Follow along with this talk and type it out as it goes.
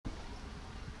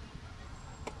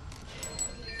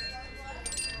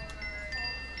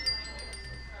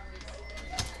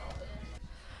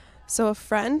So a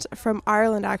friend from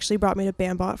Ireland actually brought me to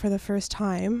Bampot for the first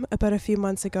time about a few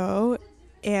months ago.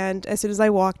 And as soon as I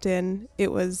walked in, it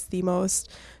was the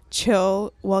most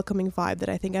chill, welcoming vibe that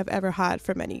I think I've ever had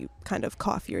from any kind of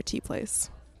coffee or tea place.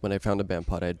 When I found a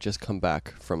Bampot, I had just come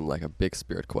back from like a big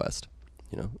spirit quest,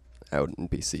 out in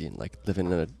BC and like living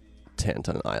in a tent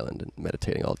on an island and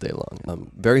meditating all day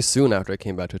long. Very soon after I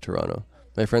came back to Toronto,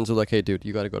 my friends were like, "Hey dude,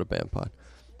 you got to go to Bampot."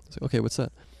 I was like, "Okay, what's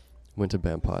that?" Went to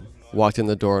Bampot, walked in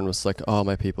the door and was like, "Oh,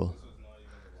 my people,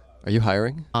 are you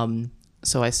hiring?"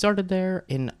 So I started there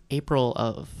in April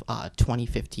of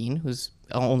 2015. It was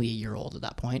only a year old at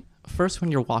that point. First, when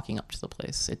you're walking up to the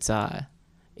place,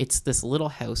 it's this little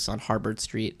house on Harvard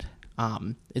Street.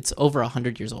 It's over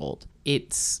 100 years old.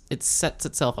 It sets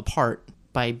itself apart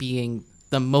by being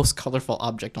the most colorful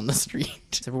object on the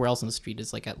street. Everywhere else on the street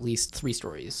is like at least 3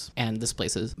 stories. And this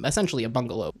place is essentially a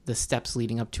bungalow. The steps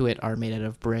leading up to it are made out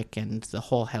of brick, and the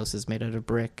whole house is made out of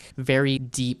brick. Very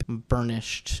deep,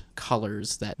 burnished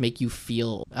colors that make you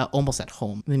feel almost at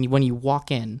home. And then when you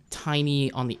walk in, tiny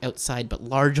on the outside, but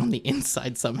large on the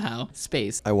inside somehow,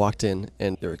 space. I walked in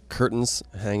and there were curtains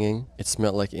hanging. It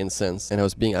smelled like incense, and I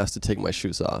was being asked to take my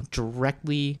shoes off.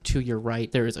 Directly to your right,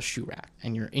 there is a shoe rack,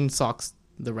 and you're in socks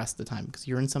the rest of the time because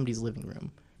you're in somebody's living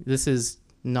room. This is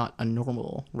not a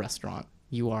normal restaurant.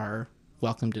 You are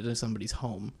welcomed into somebody's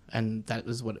home, and that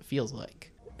is what it feels like.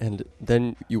 And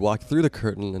then you walk through the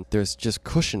curtain and there's just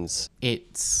cushions.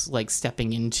 It's like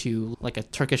stepping into like a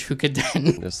Turkish hookah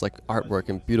den. There's like artwork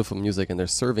and beautiful music, and they're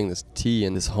serving this tea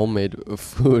and this homemade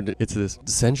food. It's this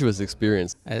sensuous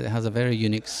experience. It has a very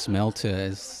unique smell to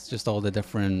it. It's just all the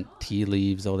different tea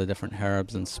leaves, all the different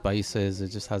herbs and spices. It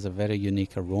just has a very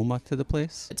unique aroma to the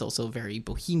place. It's also very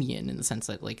bohemian in the sense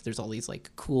that like there's all these like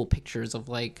cool pictures of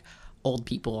like old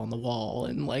people on the wall,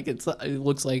 and like it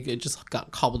looks like it just got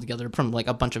cobbled together from like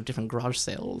a bunch of different garage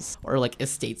sales or like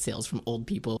estate sales from old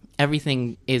people.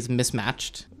 Everything is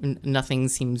mismatched. Nothing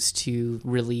seems to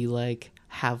really like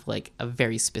have like a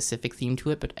very specific theme to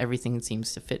it, but everything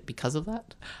seems to fit because of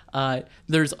that.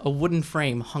 There's a wooden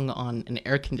frame hung on an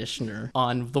air conditioner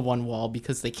on the one wall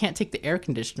because they can't take the air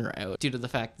conditioner out due to the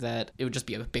fact that it would just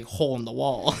be a big hole in the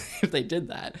wall if they did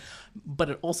that. But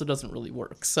it also doesn't really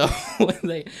work, so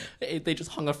they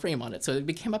just hung a frame on it, so it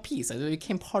became a piece. It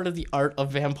became part of the art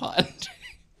of Bampot.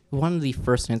 One of the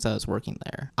first nights I was working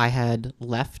there, I had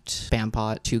left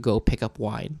Bampot to go pick up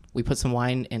wine. We put some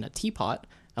wine in a teapot,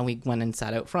 and we went and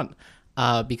sat out front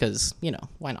because,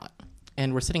 why not?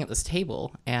 And we're sitting at this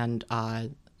table, and a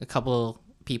couple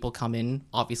people come in,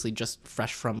 obviously just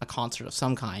fresh from a concert of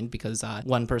some kind, because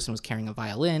one person was carrying a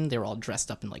violin. They were all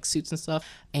dressed up in like suits and stuff,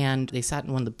 and they sat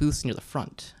in one of the booths near the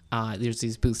front. There's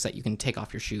these booths that you can take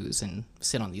off your shoes and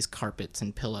sit on these carpets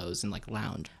and pillows and like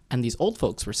lounge. And these old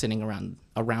folks were sitting around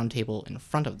a round table in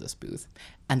front of this booth,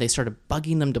 and they started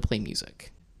bugging them to play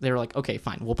music. They were like, "Okay,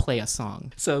 fine, we'll play a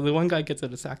song." So the one guy gets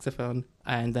out a saxophone,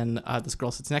 and then this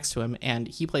girl sits next to him, and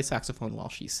he plays saxophone while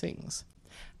she sings.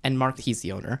 And Mark, he's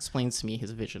the owner, explains to me his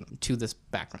vision to this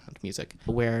background music,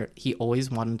 where he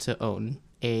always wanted to own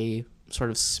a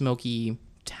sort of smoky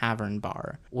tavern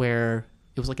bar where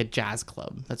it was like a jazz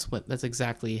club. That's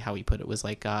exactly how he put it. It was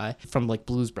like from like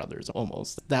Blues Brothers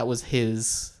almost. That was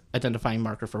his identifying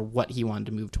marker for what he wanted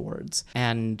to move towards.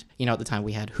 And at the time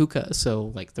we had hookah,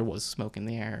 so like there was smoke in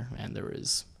the air, and there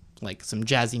was like some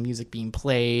jazzy music being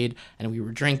played, and we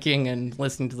were drinking and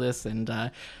listening to this, and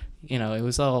it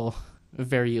was all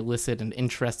very illicit and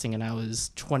interesting. And I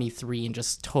was 23 and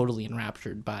just totally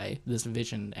enraptured by this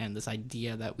vision and this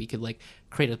idea that we could like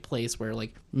create a place where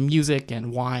like music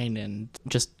and wine and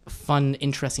just fun,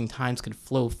 interesting times could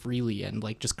flow freely, and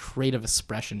like just creative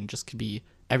expression just could be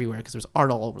everywhere, because there's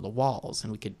art all over the walls,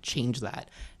 and we could change that,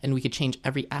 and we could change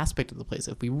every aspect of the place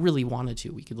if we really wanted to.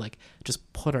 We could like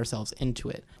just put ourselves into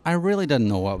it. I really didn't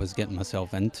know what I was getting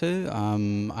myself into.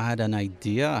 I had an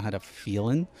idea, I had a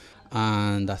feeling,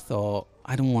 and I thought,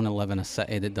 I don't want to live in a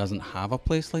city that doesn't have a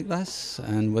place like this.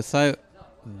 And without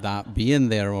that being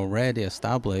there already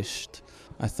established,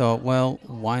 I thought, well,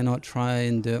 why not try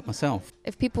and do it myself?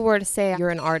 If people were to say you're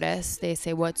an artist, they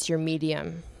say, what's your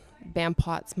medium?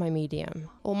 Bampot's my medium.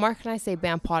 Well, Mark and I say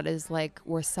Bampot is like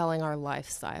we're selling our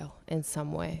lifestyle in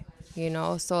some way,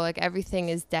 so like everything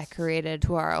is decorated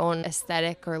to our own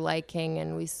aesthetic or liking,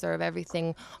 and we serve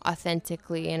everything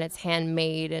authentically, and it's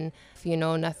handmade, and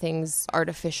nothing's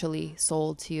artificially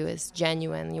sold to you. It's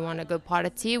genuine. You want a good pot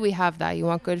of tea, we have that. You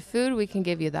want good food, we can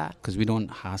give you that. Because we don't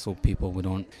hassle people. We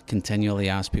don't continually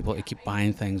ask people to keep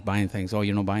buying things. Oh,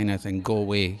 you're not buying anything, go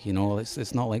away.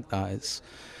 It's not like that.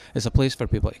 It's a place for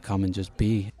people to come and just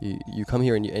be. You come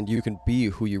here and you can be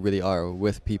who you really are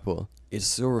with people. It's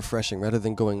so refreshing rather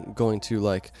than going to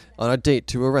like on a date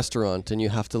to a restaurant and you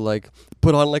have to like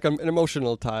put on like an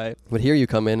emotional tie. But here you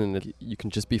come in and you can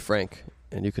just be frank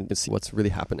and you can see what's really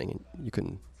happening. And you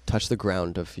can touch the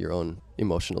ground of your own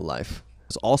emotional life.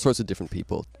 There's all sorts of different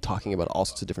people talking about all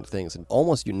sorts of different things, and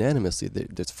almost unanimously,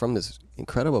 it's from this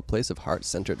incredible place of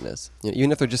heart-centeredness. You know,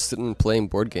 even if they're just sitting and playing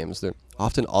board games, they're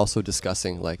often also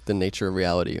discussing like the nature of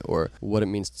reality, or what it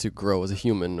means to grow as a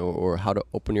human, or how to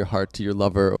open your heart to your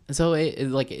lover. So it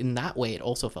like in that way, it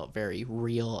also felt very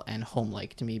real and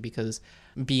home-like to me, because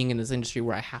being in this industry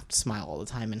where I have to smile all the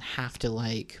time and have to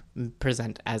like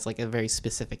present as like a very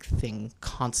specific thing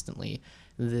constantly,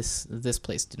 this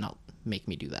place did not make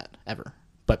me do that ever.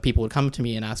 But people would come to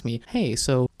me and ask me, hey,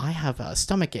 so I have a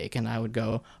stomach ache, and I would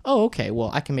go, oh, okay, well,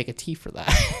 I can make a tea for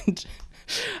that.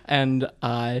 And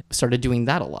I started doing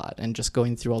that a lot, and just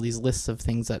going through all these lists of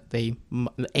things that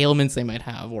ailments they might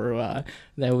have, or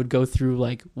they would go through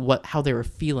like how they were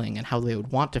feeling and how they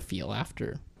would want to feel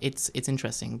after. It's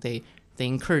interesting. They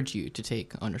encourage you to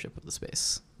take ownership of the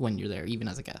space when you're there, even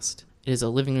as a guest. It is a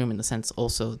living room in the sense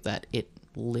also that it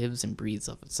lives and breathes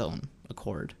of its own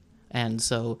accord. And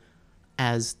so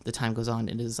as the time goes on,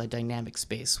 it is a dynamic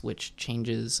space which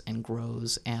changes and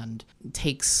grows and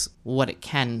takes what it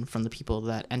can from the people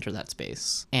that enter that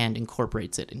space and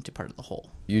incorporates it into part of the whole.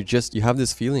 You have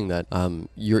this feeling that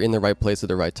you're in the right place at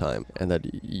the right time, and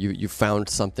that you found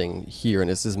something here, and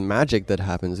it's this magic that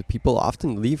happens. People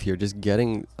often leave here just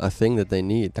getting a thing that they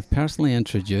need. I've personally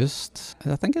introduced,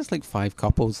 I think it's like 5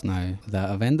 couples now that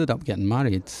have ended up getting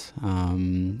married.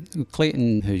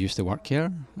 Clayton, who used to work here,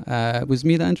 it was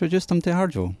me that introduced him to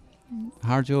Harjo.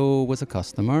 Harjo was a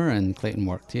customer and Clayton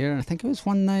worked here. I think it was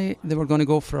one night they were going to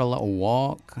go for a little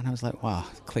walk, and I was like, wow,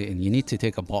 Clayton, you need to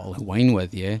take a bottle of wine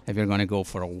with you if you're going to go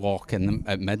for a walk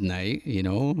at midnight, you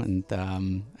know. And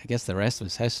I guess the rest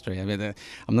was history. I mean,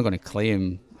 I'm not going to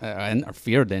claim I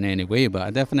interfered in any way, but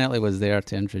I definitely was there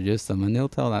to introduce them, and they'll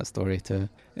tell that story too.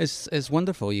 It's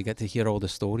wonderful. You get to hear all the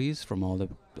stories from all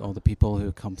the people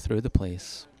who come through the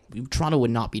place. Toronto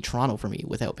would not be Toronto for me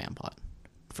without Bampot,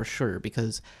 for sure,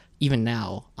 because even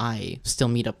now, I still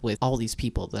meet up with all these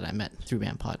people that I met through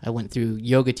Bampot. I went through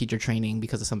yoga teacher training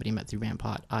because of somebody I met through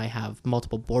Bampot. I have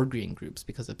multiple board game groups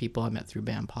because of people I met through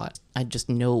Bampot. I just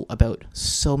know about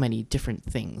so many different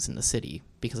things in the city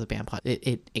because of Bampot.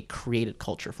 It created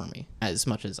culture for me as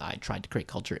much as I tried to create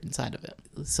culture inside of it.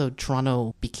 So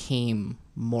Toronto became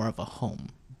more of a home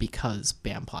because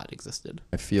Bampot existed.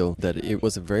 I feel that it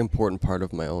was a very important part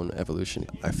of my own evolution.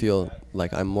 I feel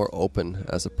like I'm more open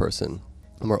as a person.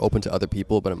 I'm more open to other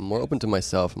people, but I'm more open to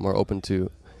myself. I'm more open to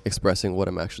expressing what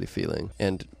I'm actually feeling,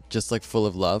 and just like full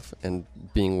of love and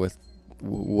being with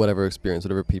whatever experience,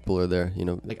 whatever people are there, you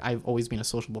know. Like, I've always been a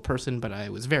sociable person, but I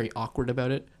was very awkward about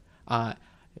it.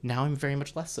 Now I'm very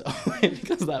much less so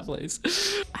because of that place.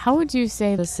 How would you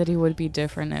say the city would be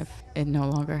different if it no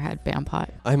longer had Bampot?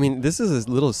 I mean, this is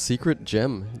a little secret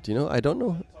gem. Do you know? I don't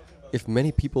know if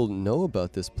many people know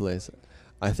about this place.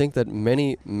 I think that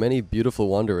many beautiful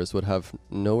wanderers would have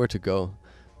nowhere to go.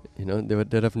 You know,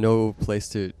 they'd have no place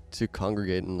to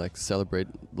congregate and like celebrate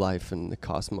life and the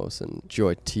cosmos and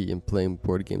enjoy tea and playing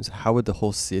board games. How would the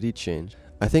whole city change?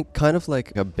 I think kind of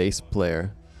like a bass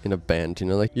player in a band, you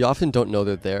know, like you often don't know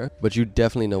they're there, but you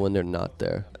definitely know when they're not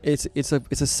there. It's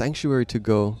a sanctuary to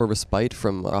go for respite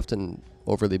from often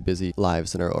overly busy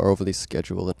lives and our overly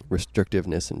scheduled and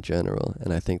restrictiveness in general.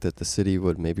 And I think that the city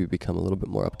would maybe become a little bit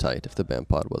more uptight if the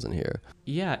Bampot wasn't here.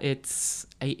 Yeah, it's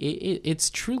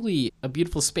truly a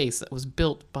beautiful space that was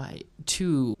built by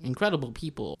 2 incredible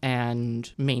people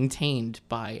and maintained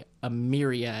by a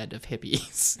myriad of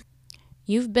hippies.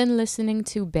 You've been listening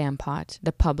to Bampot,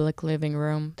 the public living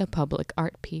room, the public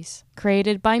art piece,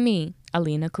 created by me,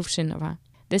 Alina Kuvshinova.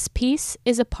 This piece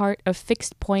is a part of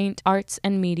Fixed Point Arts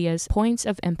and Media's Points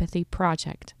of Empathy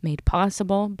project, made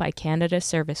possible by Canada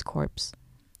Service Corps.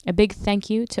 A big thank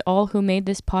you to all who made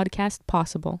this podcast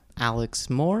possible. Alex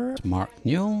Moore, Mark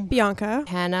Newell, Bianca,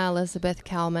 Hannah Elizabeth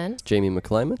Kalman, Jamie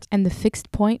McClimate, And the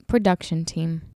Fixed Point production team.